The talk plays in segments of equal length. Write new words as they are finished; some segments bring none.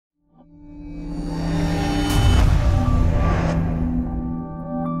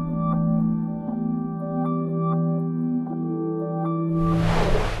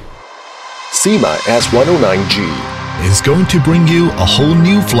Syma S109G is going to bring you a whole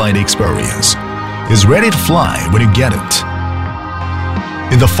new flight experience. It's ready to fly when you get it.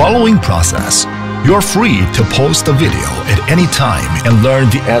 In the following process, you're free to pause the video at any time and learn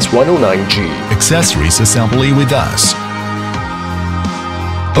the S109G accessories assembly with us.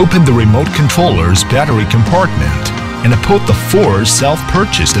 Open the remote controller's battery compartment and put the 4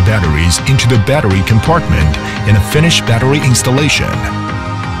 self-purchased batteries into the battery compartment and finish battery installation.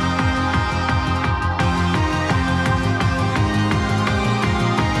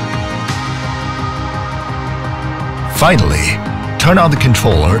 Finally, turn on the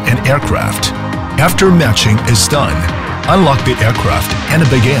controller and aircraft. After matching is done, unlock the aircraft and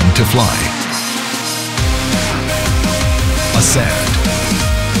begin to fly. Ascend.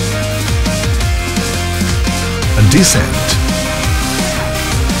 Descent.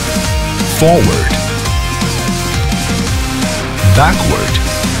 Forward. Backward.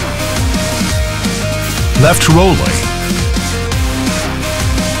 Left rolling.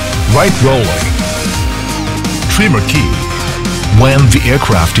 Right rolling. Trimmer key. When the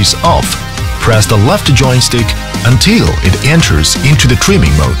aircraft is off, press the left joystick until it enters into the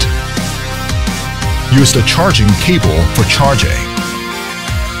trimming mode. Use the charging cable for charging.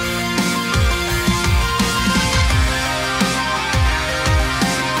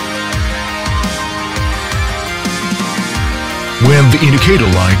 When the indicator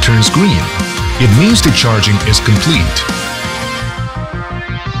light turns green, it means the charging is complete.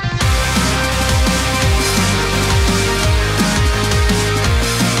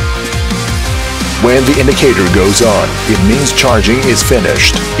 When the indicator goes on, it means charging is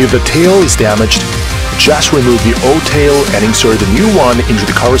finished. If the tail is damaged, just remove the old tail and insert the new one into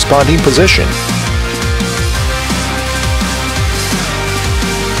the corresponding position.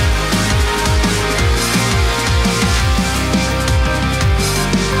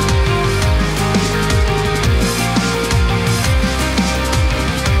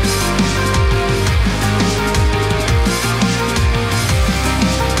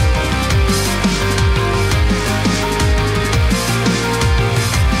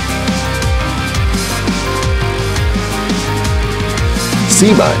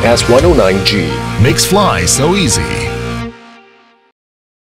 Syma S109G makes fly so easy.